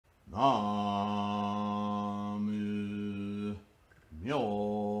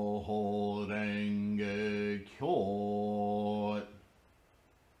NaMuMyoHoRenGeKyo.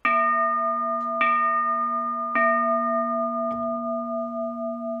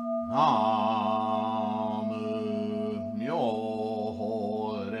 NaMuMyoHoRenGeKyo.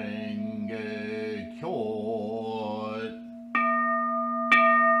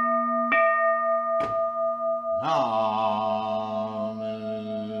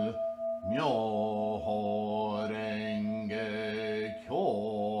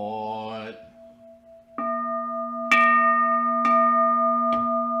 NaMuMyoHoRenGeKyo.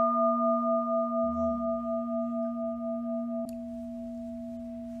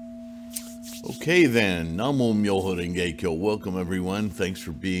 Okay then, NaMuMyoHoRenGeKyo. Welcome everyone. Thanks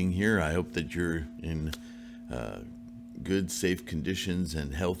for being here. I hope that you're in good, safe conditions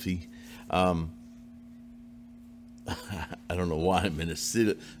and healthy. I don't know why I'm in a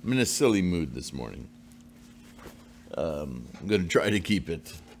silly mood this morning. I'm going to try to keep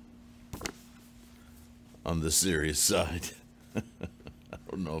it on the serious side. I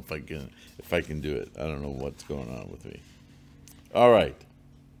don't know if I can do it. I don't know what's going on with me. All right.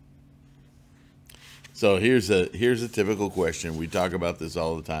 So here's a typical question. We talk about this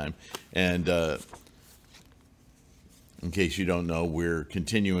all the time, and in case you don't know, we're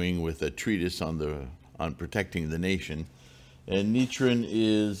continuing with a treatise on protecting the nation. And Nichiren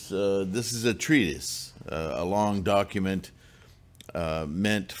is this is a treatise, a long document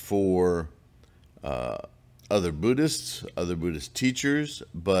meant for other Buddhists, other Buddhist teachers,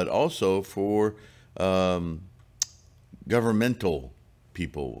 but also for governmental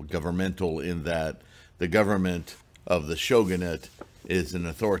people. Governmental in that the government of the shogunate is an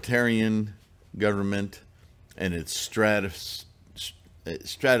authoritarian government, and it's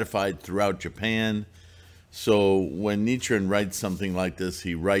stratified throughout Japan. So when Nichiren writes something like this,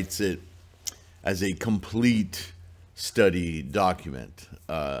 he writes it as a complete study document,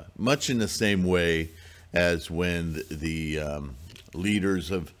 much in the same way as when the leaders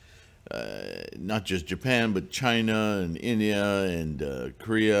of not just Japan, but China and India and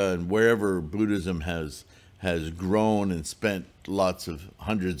Korea and wherever Buddhism has grown and spent lots of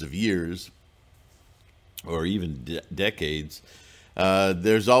hundreds of years or even decades,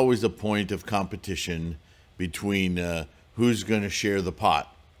 there's always a point of competition between who's going to share the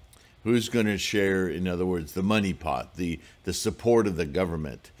pot, who's going to share, in other words, the money pot, the support of the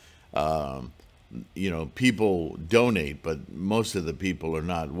government. You know, people donate, but most of the people are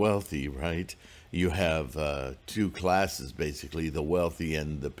not wealthy, right? You have two classes, basically, the wealthy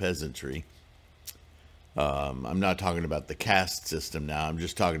and the peasantry. I'm not talking about the caste system now. I'm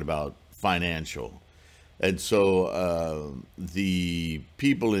just talking about financial. And so the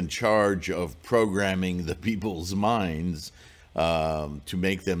people in charge of programming the people's minds to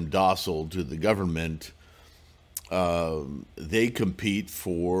make them docile to the government, they compete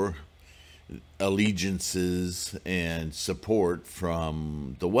for allegiances and support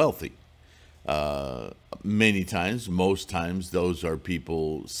from the wealthy. Many times, most times, those are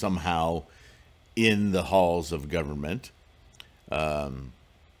people somehow in the halls of government.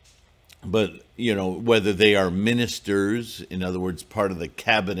 But, you know, whether they are ministers, in other words, part of the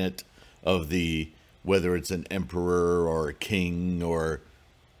cabinet of whether it's an emperor or a king, or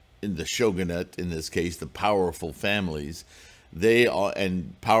in the shogunate, in this case, the powerful families,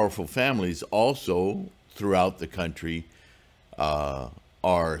 and powerful families also throughout the country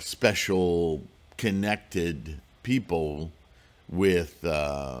are special connected people with,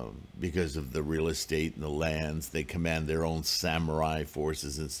 because of the real estate and the lands, they command their own samurai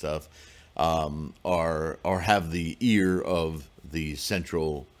forces and stuff, or have the ear of the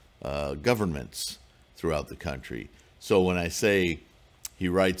central governments throughout the country. So when I say he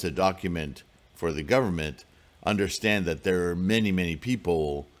writes a document for the government, understand that there are many, many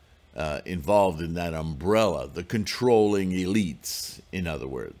people involved in that umbrella, the controlling elites, in other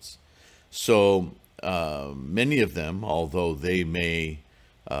words. So many of them, although they may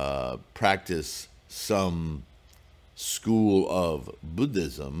practice some school of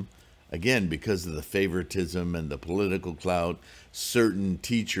Buddhism, again, because of the favoritism and the political clout, certain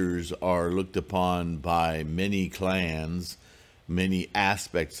teachers are looked upon by many clans, many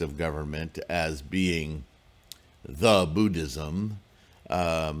aspects of government as being the Buddhism.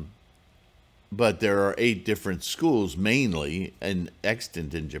 But there are 8 different schools, mainly, and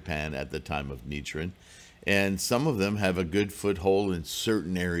extant in Japan at the time of Nichiren. And some of them have a good foothold in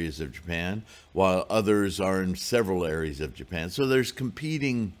certain areas of Japan, while others are in several areas of Japan. So there's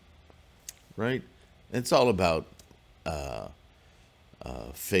competing, right? It's all about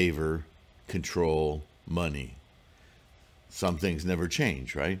favor, control, money. some things never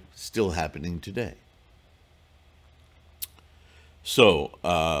change, right? Still happening today. So,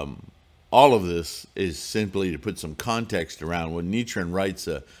 all of this is simply to put some context around when Nichiren writes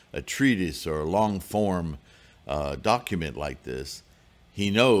a treatise or a long-form document like this. He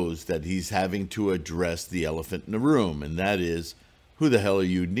knows that he's having to address the elephant in the room, and that is, who the hell are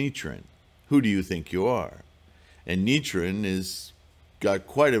you, Nichiren? Who do you think you are? And Nichiren is got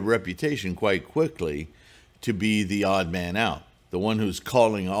quite a reputation quite quickly to be the odd man out, the one who's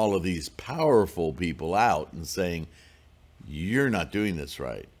calling all of these powerful people out and saying, you're not doing this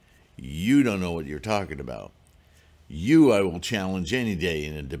right. You don't know what you're talking about. You I will challenge any day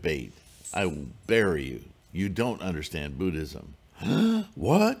in a debate. I will bury you. You don't understand Buddhism.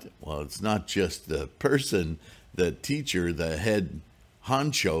 What? Well, it's not just the person, the teacher, the head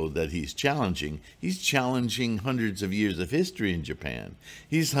honcho that he's challenging. He's challenging hundreds of years of history in Japan.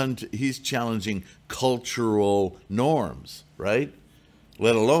 He's challenging cultural norms, right?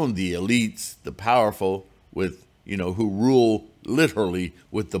 Let alone the elites, the powerful, with who rule literally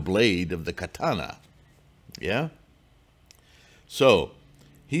with the blade of the katana. Yeah? So,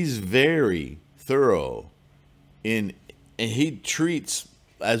 he's very thorough and he treats,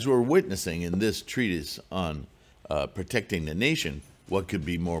 as we're witnessing in this treatise on protecting the nation, what could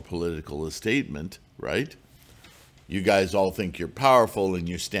be more political a statement, right? You guys all think you're powerful and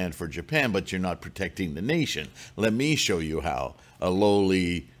you stand for Japan, but you're not protecting the nation. Let me show you how. A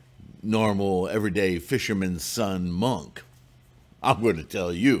lowly, normal, everyday fisherman's son monk. I'm going to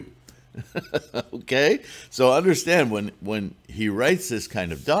tell you. Okay? So understand, when he writes this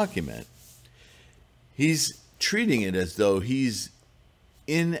kind of document, he's treating it as though he's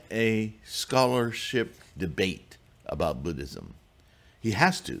in a scholarship debate about Buddhism. He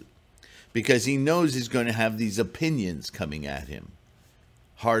has to, because he knows he's going to have these opinions coming at him,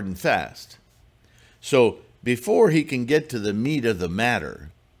 hard and fast. So before he can get to the meat of the matter,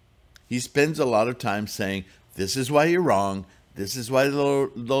 he spends a lot of time saying, this is why you're wrong. This is why the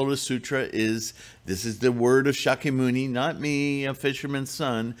Lotus Sutra is. This is the word of Shakyamuni, not me, a fisherman's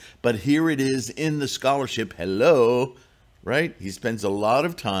son. But here it is in the scholarship. Hello, right? He spends a lot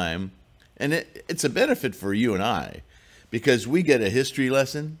of time, and it's a benefit for you and I, because we get a history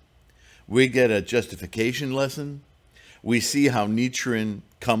lesson. We get a justification lesson. We see how Nichiren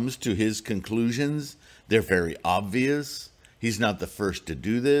comes to his conclusions. They're very obvious. He's not the first to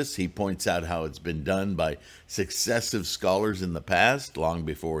do this. He points out how it's been done by successive scholars in the past, long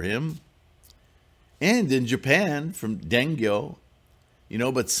before him. And in Japan, from Dengyo,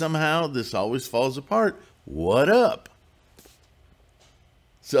 but somehow this always falls apart. What up?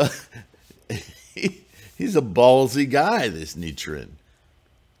 So he's a ballsy guy, this Nichiren.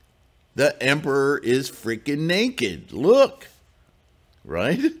 The emperor is freaking naked. Look.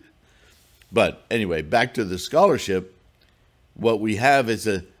 Right? But anyway, back to the scholarship. What we have is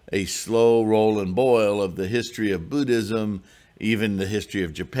a slow roll and boil of the history of Buddhism, even the history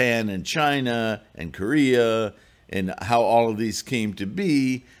of Japan and China and Korea, and how all of these came to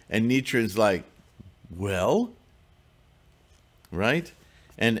be. And Nichiren's like, well, right?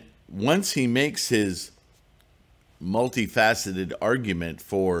 And once he makes his multifaceted argument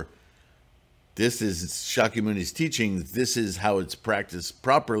for this is Shakyamuni's teaching, this is how it's practiced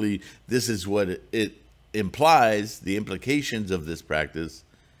properly, this is what it implies, the implications of this practice,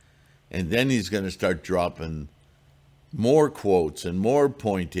 and then he's going to start dropping more quotes and more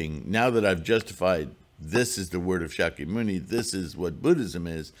pointing. Now that I've justified this is the word of Shakyamuni, this is what Buddhism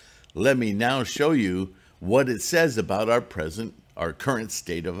is, let me now show you what it says about our current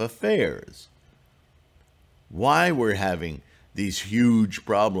state of affairs. Why we're having these huge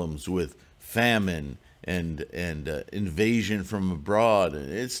problems with famine and invasion from abroad.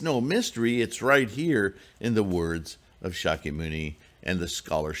 It's no mystery. It's right here in the words of Shakyamuni and the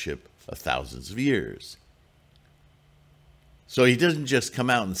scholarship of thousands of years. So he doesn't just come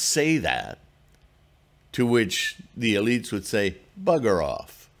out and say that, to which the elites would say, bugger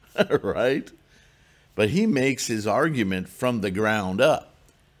off, right? But he makes his argument from the ground up.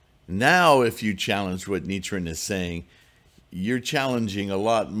 Now, if you challenge what Nichiren is saying, you're challenging a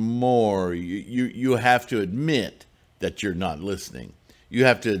lot more. You have to admit that you're not listening. You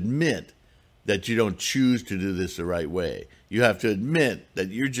have to admit that you don't choose to do this the right way. You have to admit that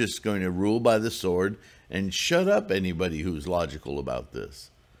you're just going to rule by the sword and shut up anybody who's logical about this.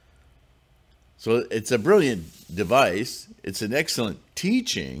 So it's a brilliant device. It's an excellent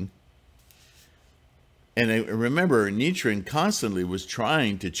teaching. And I remember Nichiren constantly was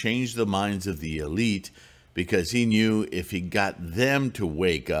trying to change the minds of the elite, because he knew if he got them to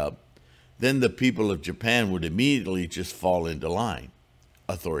wake up, then the people of Japan would immediately just fall into line.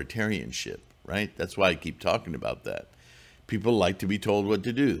 Authoritarianship, right? That's why I keep talking about that. People like to be told what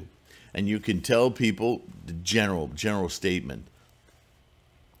to do. And you can tell people the general statement.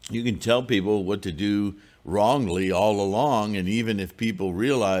 You can tell people what to do wrongly all along, and even if people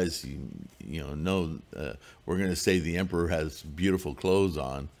realize, we're going to say the emperor has beautiful clothes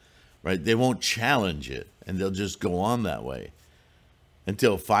on, right? They won't challenge it, and they'll just go on that way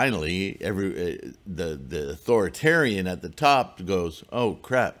until finally the authoritarian at the top goes, "Oh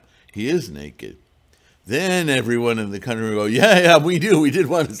crap, he is naked." Then everyone in the country will go, "Yeah, we did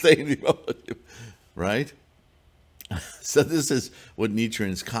want to say anything," right? So this is what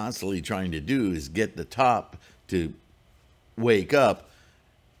Nichiren is constantly trying to do, is get the top to wake up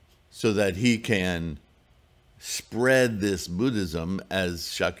so that he can spread this Buddhism, as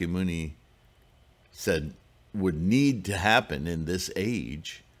Shakyamuni said would need to happen in this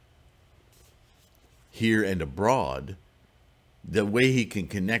age, here and abroad. The way he can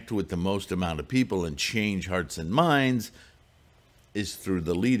connect with the most amount of people and change hearts and minds is through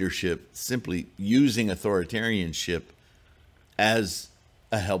the leadership, simply using authoritarianship as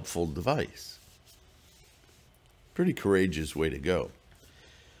a helpful device. Pretty courageous way to go.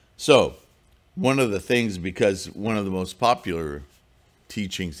 So, one of the things, because one of the most popular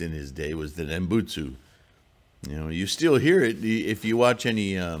teachings in his day was the Nembutsu. You still hear it if you watch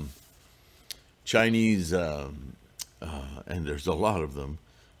any Chinese, and there's a lot of them,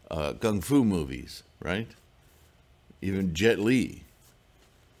 kung fu movies, right? Even Jet Li,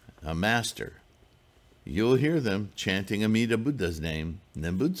 a master. You'll hear them chanting Amida Buddha's name,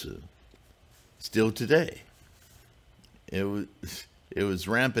 Nembutsu, still today. It was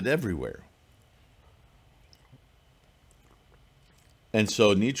rampant everywhere. And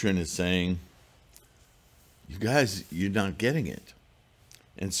so Nichiren is saying, you guys, you're not getting it.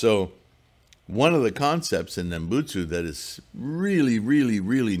 And so one of the concepts in Nembutsu that is really, really,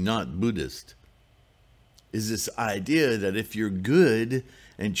 really not Buddhist is this idea that if you're good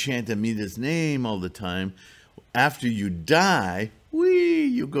and chant Amida's name all the time, after you die,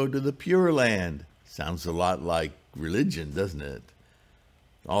 you go to the Pure Land. Sounds a lot like religion, doesn't it?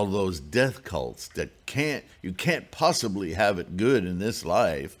 All those death cults that you can't possibly have it good in this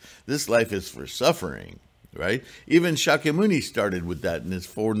life. This life is for suffering, right? Even Shakyamuni started with that in his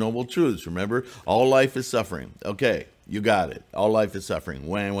Four Noble Truths. Remember, all life is suffering. Okay, you got it. All life is suffering.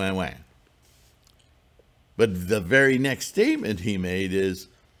 Wah, wah, wah. But the very next statement he made is,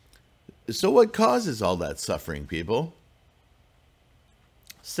 so what causes all that suffering, people?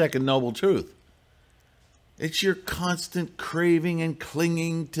 Second Noble Truth. It's your constant craving and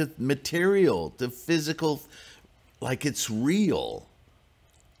clinging to material, to physical, like it's real.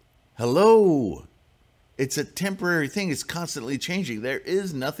 Hello. It's a temporary thing. It's constantly changing. There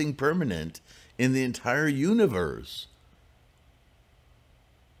is nothing permanent in the entire universe.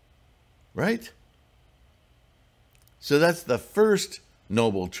 Right? So that's the first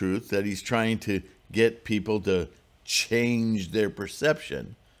noble truth that he's trying to get people to change their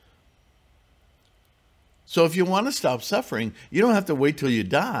perception. So if you want to stop suffering, you don't have to wait till you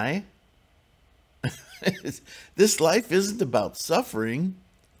die. This life isn't about suffering.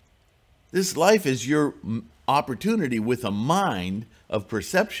 This life is your opportunity with a mind of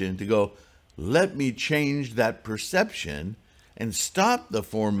perception to go, let me change that perception and stop the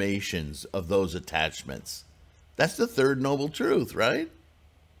formations of those attachments. That's the third noble truth, right?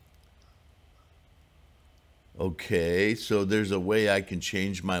 Okay, so there's a way I can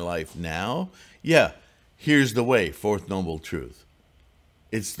change my life now? Yeah, here's the way, fourth noble truth.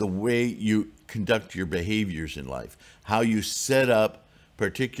 It's the way you conduct your behaviors in life, how you set up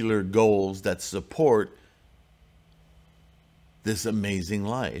particular goals that support this amazing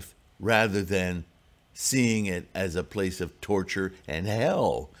life, rather than seeing it as a place of torture and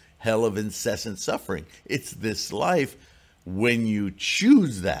hell of incessant suffering. It's this life when you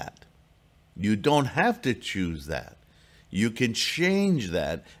choose that. You don't have to choose that. You can change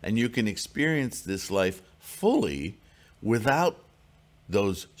that, and you can experience this life fully without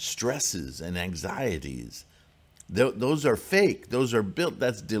those stresses and anxieties. Those are fake. Those are built.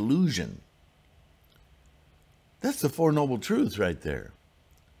 That's delusion. That's the Four Noble Truths right there.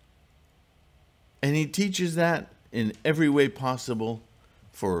 And he teaches that in every way possible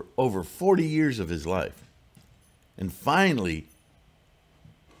for over 40 years of his life. And finally,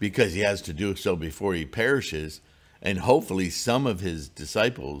 because he has to do so before he perishes, and hopefully some of his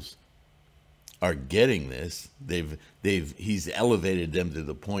disciples are getting this, he's elevated them to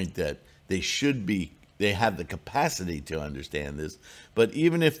the point that they have the capacity to understand this. But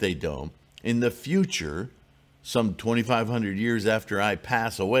even if they don't, in the future, some 2,500 years after I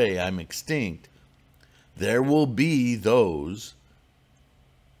pass away, I'm extinct, there will be those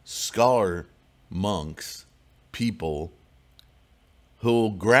scholar monks, people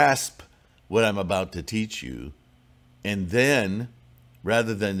who'll grasp what I'm about to teach you, and then,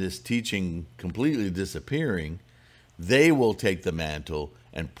 rather than this teaching completely disappearing, they will take the mantle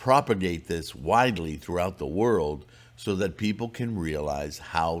and propagate this widely throughout the world so that people can realize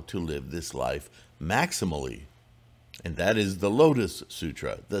how to live this life maximally. And that is the Lotus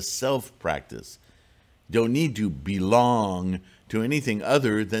Sutra, the self-practice. Don't need to belong to anything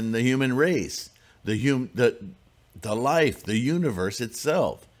other than the human race. The life, the universe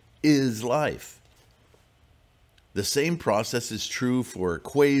itself is life. The same process is true for a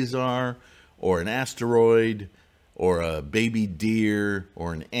quasar or an asteroid or a baby deer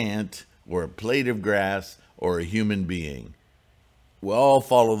or an ant or a blade of grass or a human being. We all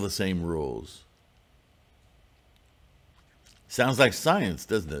follow the same rules. Sounds like science,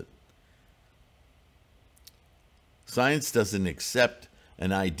 doesn't it? Science doesn't accept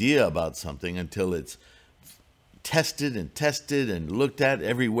an idea about something until it's tested and looked at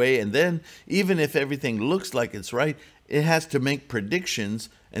every way. And then, even if everything looks like it's right, it has to make predictions.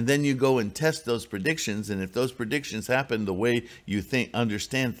 And then you go and test those predictions. And if those predictions happen the way you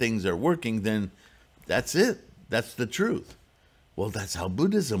understand things are working, then that's it. That's the truth. Well, that's how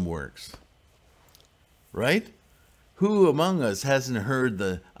Buddhism works, right? Who among us hasn't heard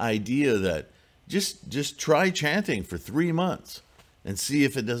the idea that just try chanting for 3 months and see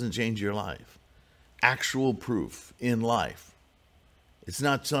if it doesn't change your life? Actual proof in life. It's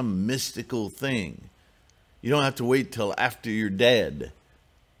not some mystical thing. You don't have to wait till after you're dead.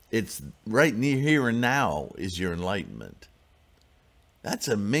 It's right near here and now is your enlightenment. That's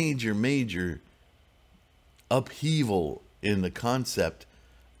a major, major upheaval in the concept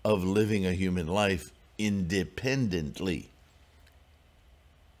of living a human life independently.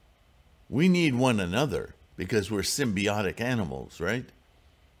 We need one another because we're symbiotic animals, right?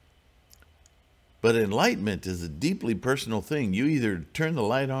 But enlightenment is a deeply personal thing. You either turn the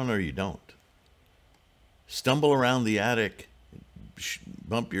light on or you don't. Stumble around the attic,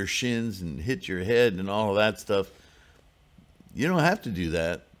 bump your shins and hit your head and all of that stuff. You don't have to do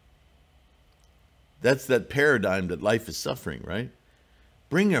that. That's that paradigm that life is suffering, right?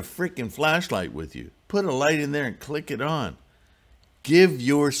 Bring a freaking flashlight with you. Put a light in there and click it on. Give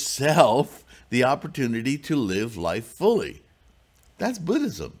yourself the opportunity to live life fully. That's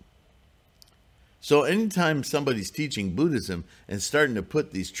Buddhism. So anytime somebody's teaching Buddhism and starting to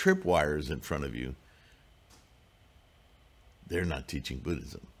put these tripwires in front of you, they're not teaching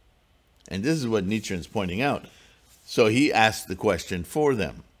Buddhism. And this is what Nichiren's pointing out. So he asked the question for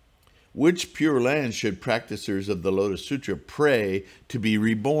them. Which Pure Land should practitioners of the Lotus Sutra pray to be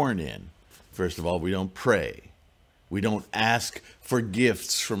reborn in? First of all, we don't pray. We don't ask for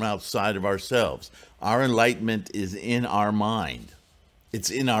gifts from outside of ourselves. Our enlightenment is in our mind. It's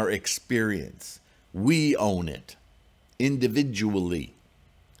in our experience. We own it individually.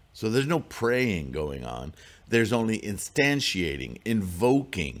 So there's no praying going on. There's only instantiating,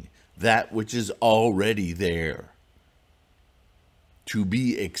 invoking that which is already there to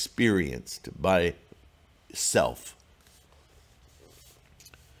be experienced by self.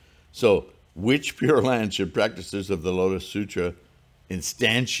 So, which Pure Land should practitioners of the Lotus Sutra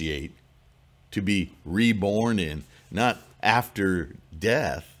instantiate to be reborn in? Not after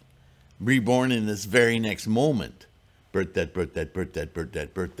death, reborn in this very next moment. Birth, death, birth, death, birth, death, birth,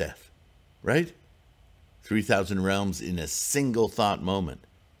 death, birth, death. Right? 3,000 realms in a single thought moment.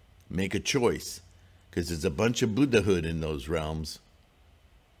 Make a choice, because there's a bunch of Buddhahood in those realms.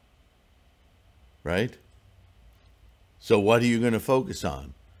 Right? So what are you going to focus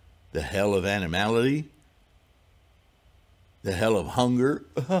on? The hell of animality? The hell of hunger?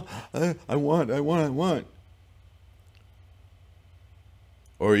 I want.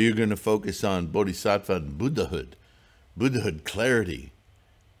 Or are you going to focus on Bodhisattva and Buddhahood? Buddhahood clarity.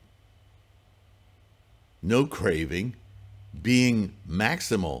 No craving. Being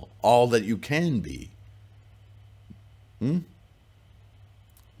maximal. All that you can be.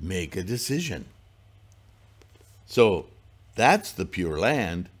 Make a decision. So that's the Pure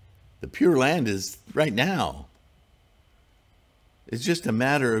Land. The Pure Land is right now. It's just a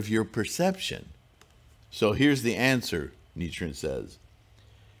matter of your perception. So here's the answer, Nichiren says.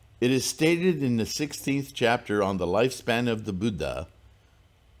 It is stated in the 16th chapter on the lifespan of the Buddha.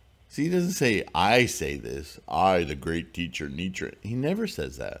 See, he doesn't say, I say this, I, the great teacher Nichiren. He never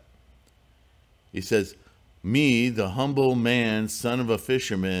says that. He says, me, the humble man, son of a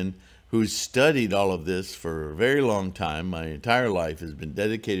fisherman, who's studied all of this for a very long time. My entire life has been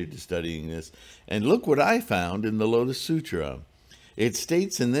dedicated to studying this. And look what I found in the Lotus Sutra. It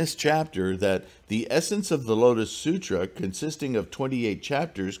states in this chapter that the essence of the Lotus Sutra, consisting of 28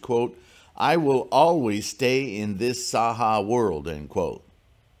 chapters, quote, I will always stay in this Saha world, end quote.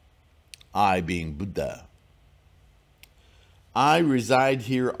 I being Buddha. I reside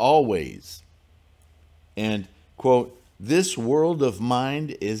here always. And, quote, this world of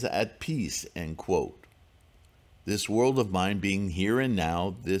mind is at peace, end quote. This world of mind being here and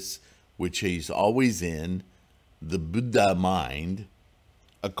now, this which he's always in, the Buddha mind.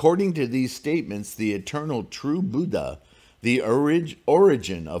 According to these statements, the eternal true Buddha, the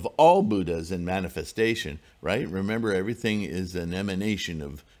origin of all Buddhas and manifestation, right? Remember, everything is an emanation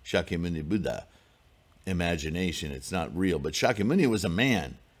of Shakyamuni Buddha. Imagination, it's not real. But Shakyamuni was a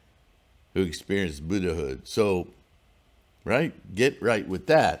man who experienced Buddhahood. So, right? Get right with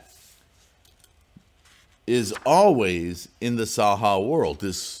that. Is always in the Saha world,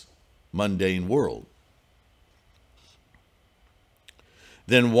 this mundane world.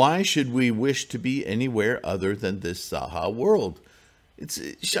 Then why should we wish to be anywhere other than this Saha world?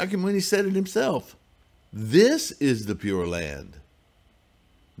 Shakyamuni said it himself. This is the Pure Land.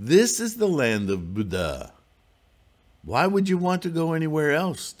 This is the land of Buddha. Why would you want to go anywhere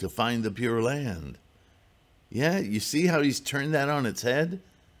else to find the Pure Land? Yeah, you see how he's turned that on its head?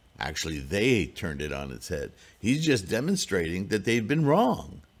 Actually, they turned it on its head. He's just demonstrating that they've been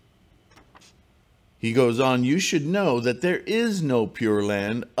wrong. He goes on, you should know that there is no Pure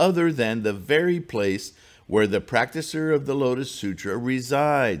Land other than the very place where the practicer of the Lotus Sutra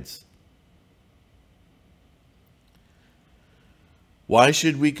resides. Why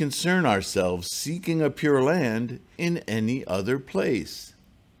should we concern ourselves seeking a Pure Land in any other place?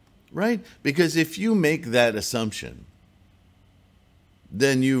 Right? Because if you make that assumption,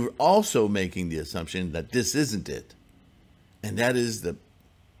 then you're also making the assumption that this isn't it. And that is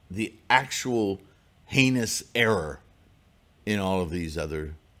the actual heinous error in all of these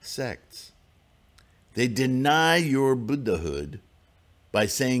other sects. They deny your Buddhahood by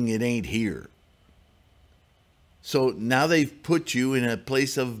saying it ain't here. So now they've put you in a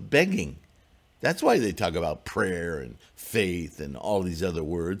place of begging. That's why they talk about prayer and faith and all these other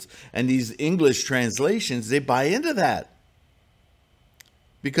words. And these English translations, they buy into that.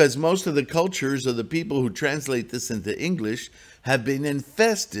 Because most of the cultures of the people who translate this into English have been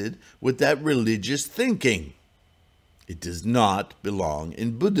infested with that religious thinking. It does not belong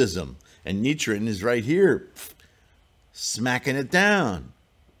in Buddhism. And Nichiren is right here, smacking it down.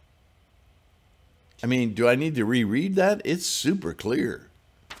 I mean, do I need to reread that? It's super clear.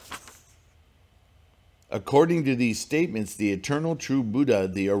 According to these statements, the eternal true Buddha,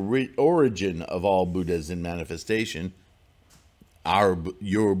 the origin of all Buddhas in manifestation,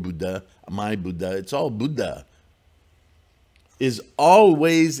 your Buddha, my Buddha, it's all Buddha, is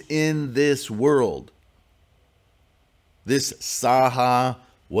always in this world. This Saha,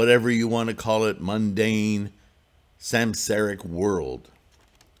 whatever you want to call it, mundane, samsaric world.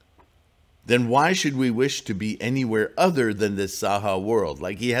 Then why should we wish to be anywhere other than this Saha world?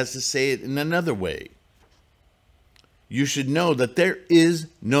 Like he has to say it in another way. You should know that there is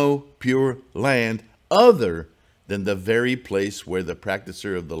no Pure Land other than the very place where the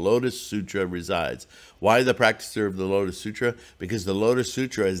practicer of the Lotus Sutra resides. Why the practicer of the Lotus Sutra? Because the Lotus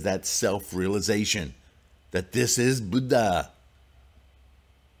Sutra is that self-realization that this is Buddha.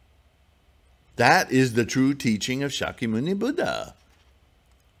 That is the true teaching of Shakyamuni Buddha.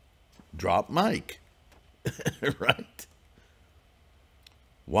 Drop mic. Right?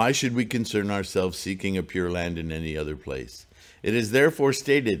 Why should we concern ourselves seeking a Pure Land in any other place? It is therefore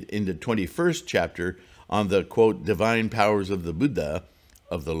stated in the 21st chapter on the, quote, divine powers of the Buddha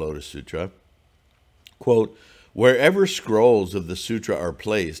of the Lotus Sutra, quote, wherever scrolls of the sutra are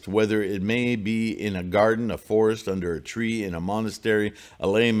placed, whether it may be in a garden, a forest, under a tree, in a monastery, a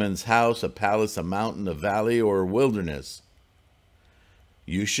layman's house, a palace, a mountain, a valley, or a wilderness,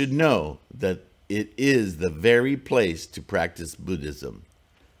 you should know that it is the very place to practice Buddhism.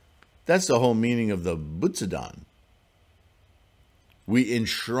 That's the whole meaning of the Butsudan. We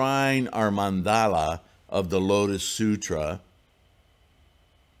enshrine our mandala of the Lotus Sutra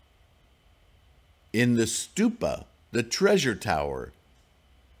in the stupa, the treasure tower,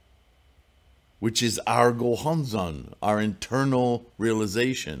 which is our Gohonzon, our internal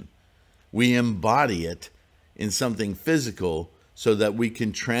realization. We embody it in something physical so that we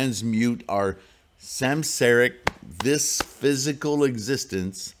can transmute our samsaric, this physical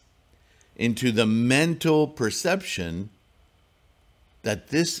existence, into the mental perception that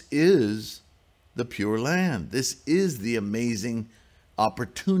this is the Pure Land. This is the amazing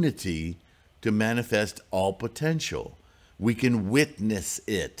opportunity to manifest all potential. We can witness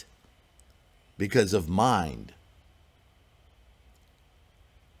it because of mind.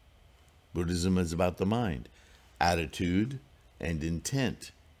 Buddhism is about the mind, attitude, and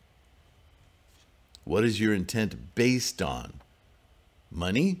intent. What is your intent based on?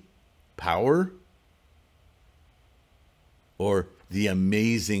 Money? Power? Or the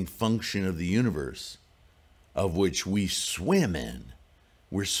amazing function of the universe, of which we swim in?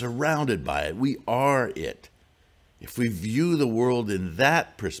 We're surrounded by it. We are it. If we view the world in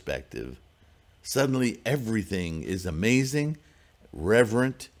that perspective, suddenly everything is amazing,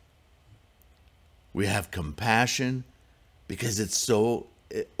 reverent. We have compassion because it's so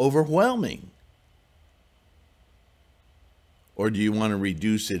overwhelming. Or do you want to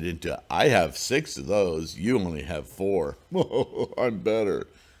reduce it into, I have 6 of those, you only have 4. I'm better.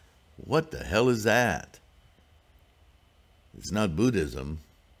 What the hell is that? It's not Buddhism,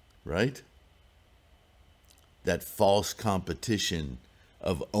 right? That false competition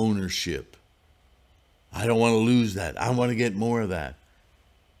of ownership. I don't want to lose that. I want to get more of that.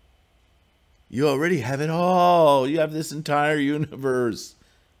 You already have it all. You have this entire universe.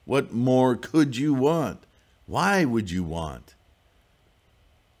 What more could you want? Why would you want?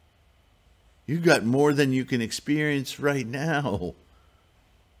 You've got more than you can experience right now.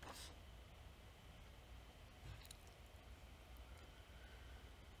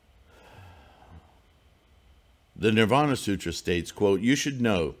 The Nirvana Sutra states, quote, "You should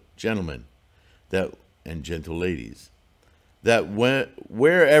know, gentlemen, that and gentle ladies, that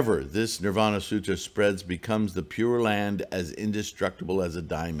wherever this Nirvana Sutra spreads becomes the Pure Land as indestructible as a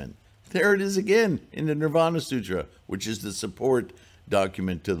diamond." There it is again in the Nirvana Sutra, which is the support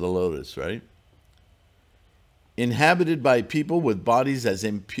document to the Lotus, right? Inhabited by people with bodies as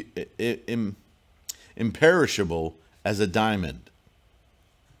imperishable as a diamond.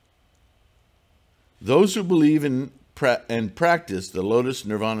 Those who believe in and practice the Lotus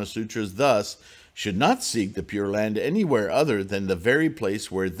Nirvana Sutras thus should not seek the Pure Land anywhere other than the very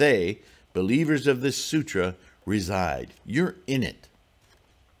place where they, believers of this sutra, reside. You're in it.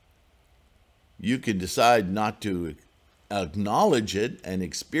 You can decide not to acknowledge it and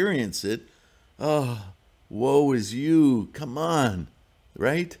experience it. Oh, woe is you. Come on,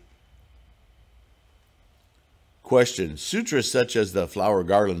 right? Question. Sutras such as the Flower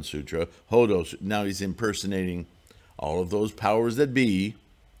Garland Sutra, Hodo, now he's impersonating all of those powers that be,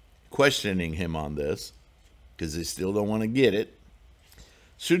 questioning him on this, because they still don't want to get it.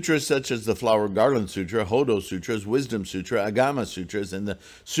 Sutras such as the Flower Garland Sutra, Hodo Sutras, Wisdom Sutra, Agama Sutras, and the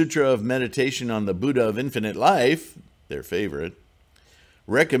Sutra of Meditation on the Buddha of Infinite Life, their favorite,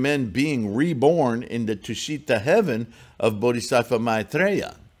 recommend being reborn in the Tushita heaven of Bodhisattva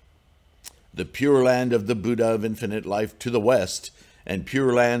Maitreya, the Pure Land of the Buddha of Infinite Life to the west, and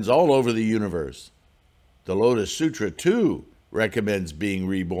Pure Lands all over the universe. The Lotus Sutra, too, recommends being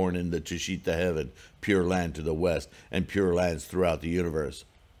reborn in the Tushita heaven, Pure Land to the west, and Pure Lands throughout the universe.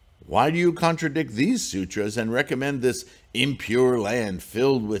 Why do you contradict these sutras and recommend this impure land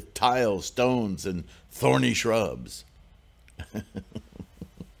filled with tile, stones, and thorny shrubs?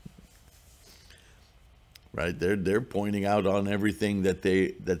 Right? They're pointing out on everything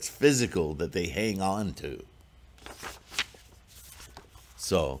that's physical that they hang on to.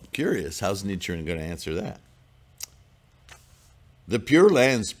 So, curious, how's Nichiren going to answer that? The Pure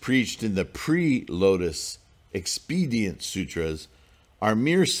Lands preached in the pre-Lotus Expedient Sutras are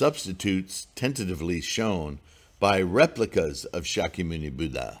mere substitutes tentatively shown by replicas of Shakyamuni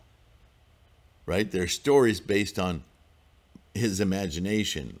Buddha. Right? They're stories based on his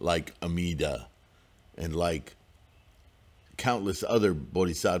imagination, like Amida, and like countless other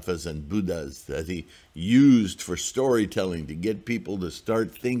bodhisattvas and Buddhas that he used for storytelling to get people to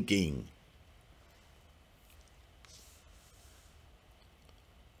start thinking.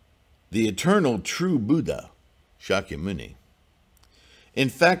 The eternal true Buddha, Shakyamuni. In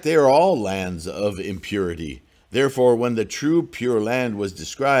fact, they are all lands of impurity. Therefore, when the true Pure Land was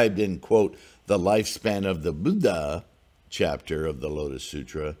described in, quote, the lifespan of the Buddha chapter of the Lotus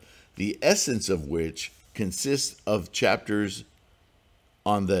Sutra, the essence of which consists of chapters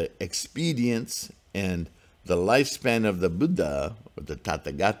on the expedience and the lifespan of the Buddha, or the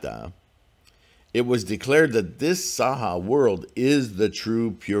Tathagata, it was declared that this Saha world is the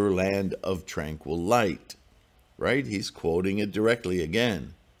true Pure Land of tranquil light. Right? He's quoting it directly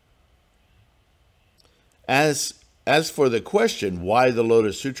again. As for the question why the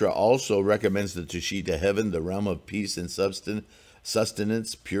Lotus Sutra also recommends the Tushita heaven, the realm of peace and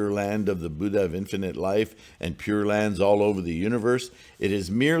sustenance, Pure Land of the Buddha of Infinite Life, and Pure Lands all over the universe, it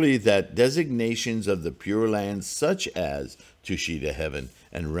is merely that designations of the Pure Lands such as Tushita heaven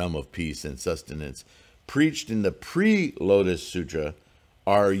and realm of peace and sustenance, preached in the pre-Lotus Sutra,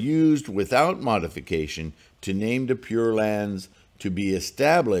 are used without modification to name the Pure Lands to be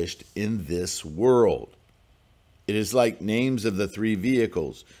established in this world. It is like names of the 3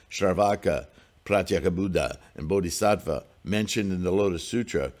 vehicles, Shravaka, Pratyeka Buddha and Bodhisattva mentioned in the Lotus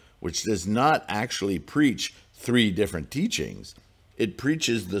Sutra, which does not actually preach 3 different teachings. It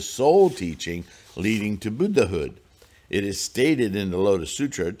preaches the sole teaching leading to Buddhahood. It is stated in the Lotus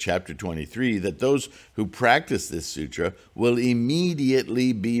Sutra, chapter 23, that those who practice this sutra will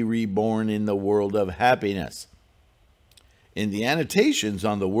immediately be reborn in the world of happiness. In the annotations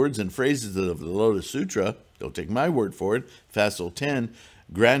on the words and phrases of the Lotus Sutra, don't take my word for it, Facile 10,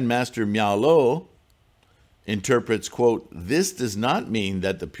 Grandmaster Miao interprets, quote, "This does not mean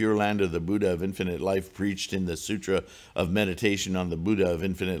that the Pure Land of the Buddha of Infinite Life preached in the Sutra of Meditation on the Buddha of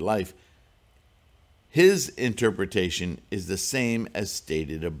Infinite Life. His interpretation is the same as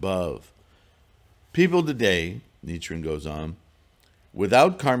stated above. People today," Nichiren goes on,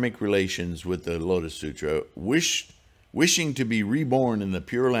 "without karmic relations with the Lotus Sutra, wishing to be reborn in the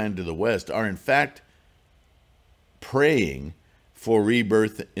Pure Land of the West, are in fact praying for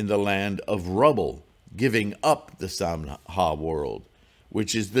rebirth in the land of rubble, giving up the Samha world,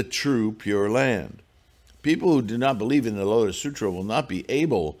 which is the true Pure Land. People who do not believe in the Lotus Sutra will not be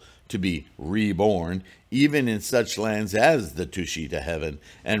able to be reborn, even in such lands as the Tushita heaven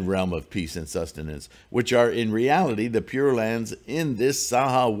and realm of peace and sustenance, which are in reality the pure lands in this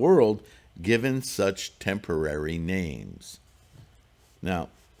Saha world, given such temporary names." Now,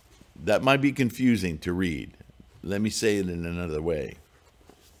 that might be confusing to read. Let me say it in another way.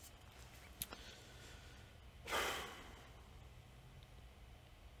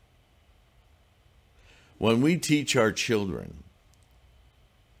 When we teach our children,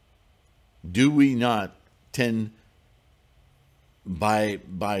 do we not tend,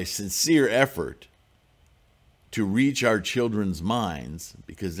 by sincere effort, to reach our children's minds,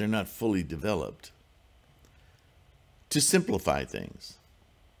 because they're not fully developed, to simplify things?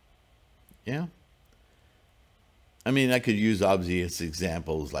 Yeah? I mean, I could use obvious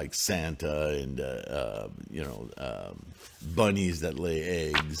examples like Santa and, bunnies that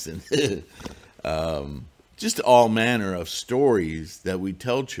lay eggs and just all manner of stories that we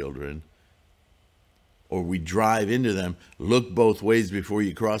tell children, or we drive into them. Look both ways before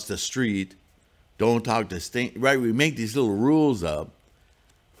you cross the street. Don't talk to right? We make these little rules up,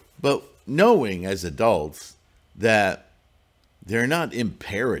 but knowing as adults that they're not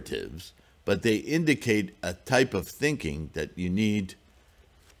imperatives, but they indicate a type of thinking that you need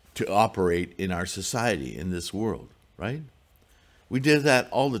to operate in our society, in this world, right? We do that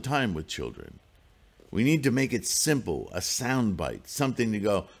all the time with children. We need to make it simple, a sound bite, something to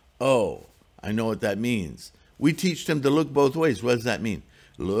go, oh, I know what that means. We teach them to look both ways. What does that mean?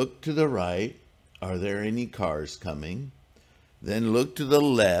 Look to the right. Are there any cars coming? Then look to the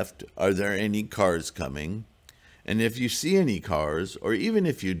left. Are there any cars coming? And if you see any cars, or even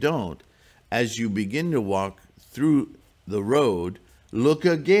if you don't, as you begin to walk through the road, look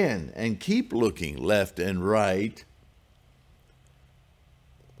again and keep looking left and right,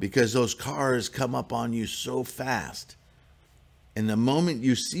 because those cars come up on you so fast. And the moment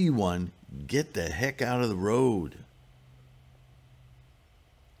you see one, get the heck out of the road.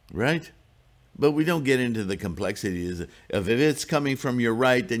 Right? But we don't get into the complexities of if it's coming from your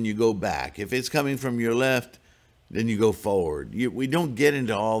right, then you go back. If it's coming from your left, then you go forward. We don't get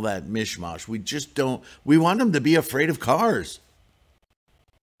into all that mishmash. We just don't. We want them to be afraid of cars.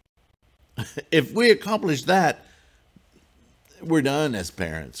 If we accomplish that, we're done as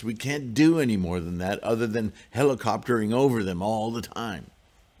parents. We can't do any more than that other than helicoptering over them all the time.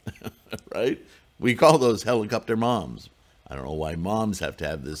 Right? We call those helicopter moms. I don't know why moms have to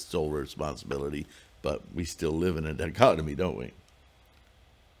have this sole responsibility, but we still live in a dichotomy, don't we?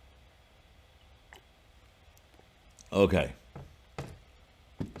 Okay.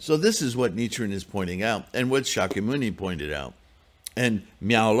 So this is what Nichiren is pointing out, and what Shakyamuni pointed out, and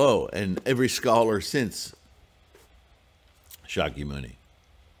Miao and every scholar since Shakyamuni.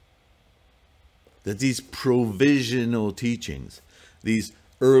 That these provisional teachings, these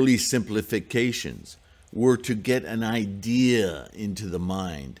early simplifications, were to get an idea into the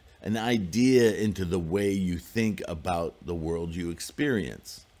mind, an idea into the way you think about the world you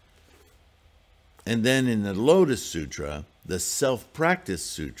experience. And then in the Lotus Sutra, the Self-Practice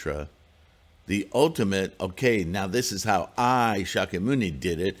Sutra, the ultimate, okay, now this is how I, Shakyamuni,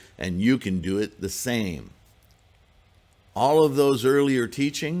 did it, and you can do it the same. All of those earlier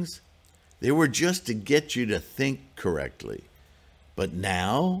teachings, they were just to get you to think correctly. But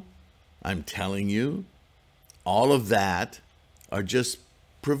now, I'm telling you, all of that are just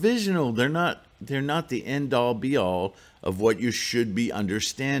provisional. They're not the end-all, be-all of what you should be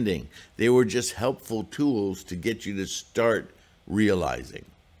understanding. They were just helpful tools to get you to start realizing.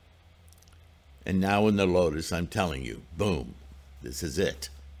 And now in the Lotus, I'm telling you, boom, this is it.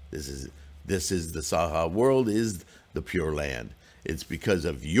 This is This is the Saha world, is the Pure Land. It's because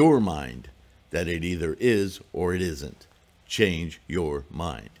of your mind that it either is or it isn't. Change your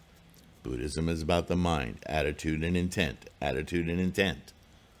mind. Buddhism is about the mind, attitude and intent, attitude and intent.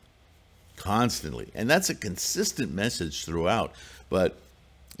 Constantly. And that's a consistent message throughout. But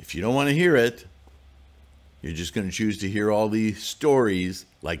if you don't want to hear it, you're just going to choose to hear all these stories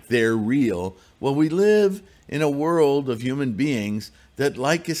like they're real. Well, we live in a world of human beings that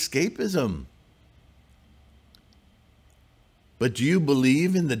like escapism. But do you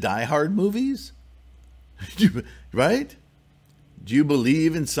believe in the Die Hard movies? Right? Do you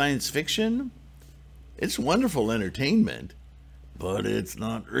believe in science fiction? It's wonderful entertainment, but it's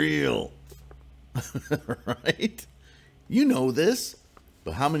not real. Right? You know this.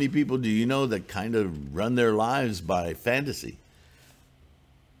 But how many people do you know that kind of run their lives by fantasy?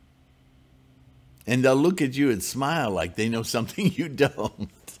 And they'll look at you and smile like they know something you don't.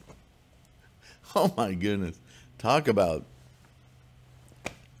 Oh my goodness. Talk about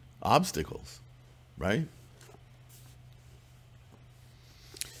obstacles, right?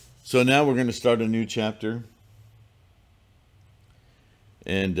 So now we're going to start a new chapter.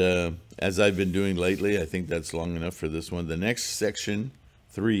 And as I've been doing lately, I think that's long enough for this one. The next section,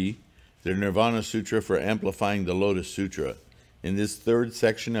 3, the Nirvana Sutra for amplifying the Lotus Sutra. In this third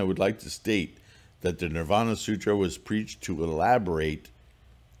section, I would like to state that the Nirvana Sutra was preached to elaborate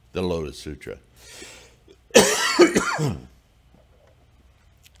the Lotus Sutra.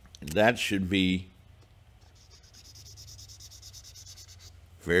 That should be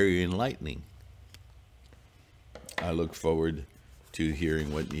very enlightening. I look forward to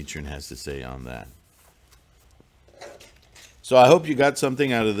hearing what Nichiren has to say on that. So I hope you got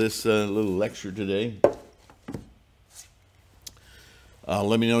something out of this little lecture today.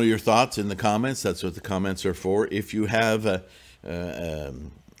 Let me know your thoughts in the comments. That's what the comments are for. If you have a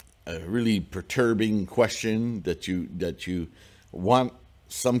really perturbing question that you want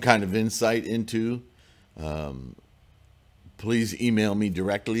some kind of insight into, please email me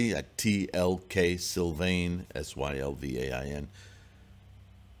directly at tlksylvain, SYLVAIN,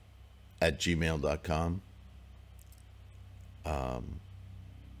 @gmail.com.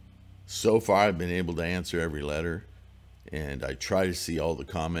 So far, I've been able to answer every letter, and I try to see all the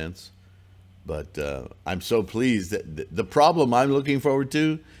comments. But I'm so pleased that the problem I'm looking forward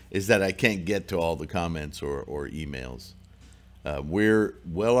to is that I can't get to all the comments or emails. We're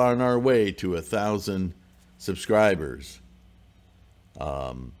well on our way to 1,000 subscribers.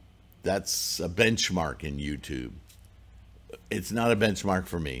 That's a benchmark in YouTube. It's not a benchmark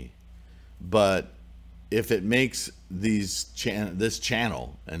for me, but if it makes this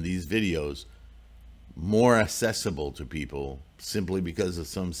channel and these videos more accessible to people simply because of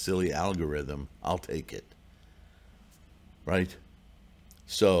some silly algorithm, I'll take it. Right?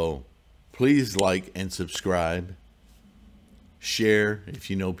 So please like and subscribe. Share if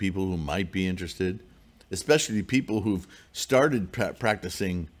you know people who might be interested, especially people who've started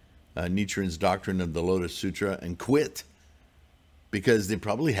practicing Nichiren's doctrine of the Lotus Sutra and quit because they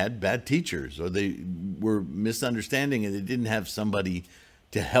probably had bad teachers or they were misunderstanding and they didn't have somebody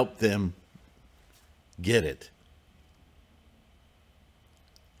to help them get it.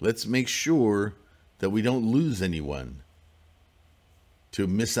 Let's make sure that we don't lose anyone to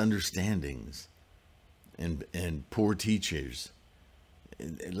misunderstandings and poor teachers.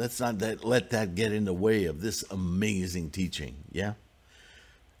 Let's not let that get in the way of this amazing teaching. Yeah.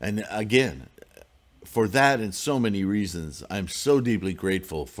 And again, for that and so many reasons, I'm so deeply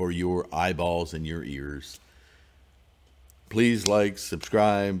grateful for your eyeballs and your ears. Please like,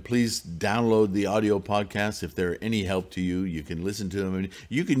 subscribe. Please download the audio podcasts if they're any help to you. You can listen to them.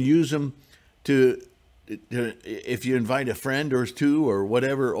 You can use them to if you invite a friend or two or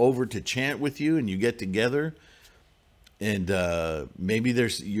whatever over to chant with you and you get together. And maybe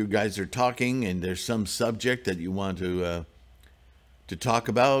you guys are talking and there's some subject that you want to talk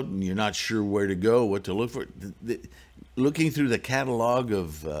about and you're not sure where to go, what to look for. Looking through the catalog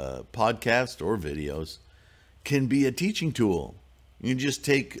of podcasts or videos can be a teaching tool. You just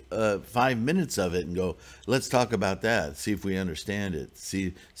take 5 minutes of it and go, let's talk about that. See if we understand it.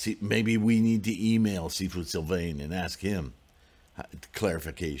 See, maybe we need to email Sifu Sylvain and ask him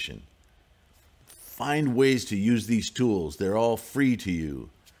clarification. Find ways to use these tools. They're all free to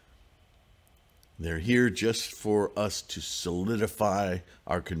you. They're here just for us to solidify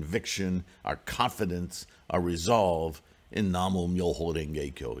our conviction, our confidence, our resolve in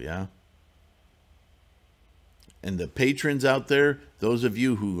NaMuMyoHoRenGeKyo, yeah? And the patrons out there, those of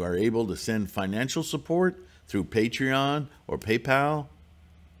you who are able to send financial support through Patreon or PayPal,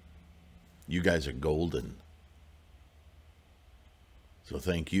 you guys are golden. So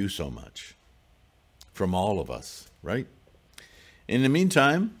thank you so much from all of us, right? In the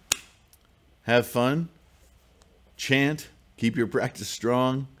meantime, have fun, chant, keep your practice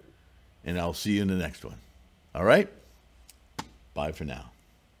strong, and I'll see you in the next one. All right? Bye for now.